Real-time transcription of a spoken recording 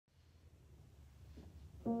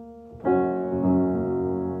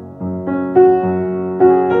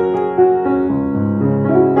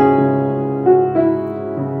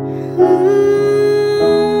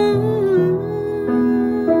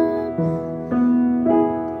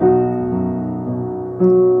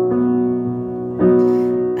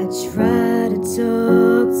Try to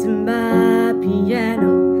talk to my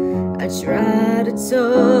piano, I try to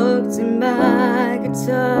talk to my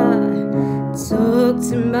guitar, talk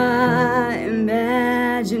to my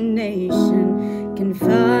imagination,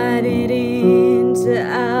 confide it into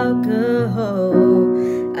alcohol.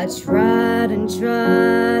 I tried and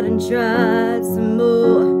tried and tried some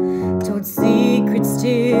more, told secrets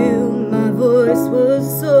till my voice was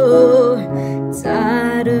sore.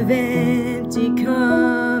 Tired of empty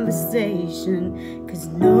conversation, 'cause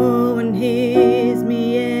no one hears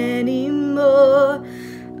me anymore.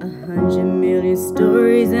 100 million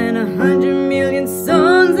stories and 100 million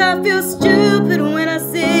songs. I feel stupid when I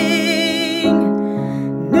sing.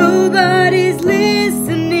 Nobody's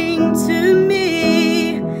listening to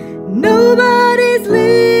me. Nobody's listening.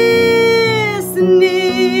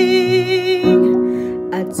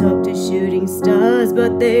 I talk to shooting stars,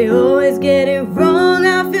 but they always get it wrong.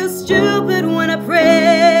 I feel stupid when I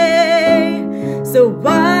pray. So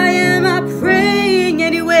why am I praying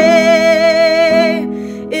anyway?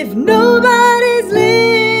 If nobody's listening,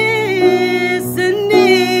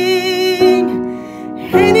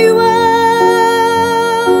 anyone,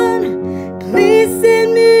 please send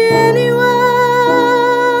me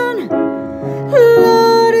anyone.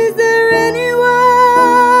 Lord, is there anyone?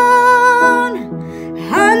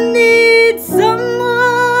 I need someone.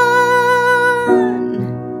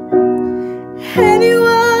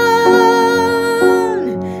 Anyone,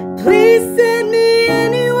 please send me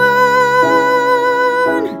anyone.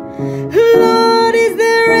 Lord, is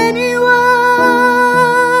there anyone?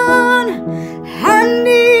 I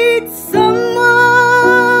need someone.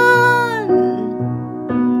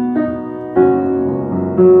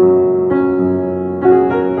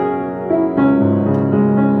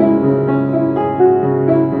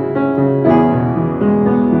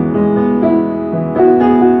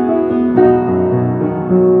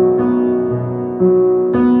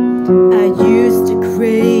 I used to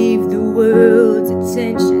crave the world's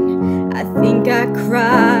attention. I think I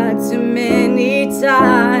cried too many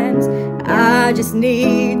times. I just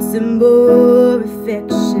need some more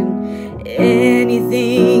affection,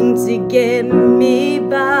 anything to get me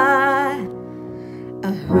by.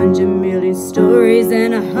 100 million stories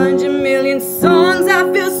and 100 million songs. I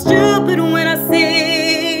feel stupid when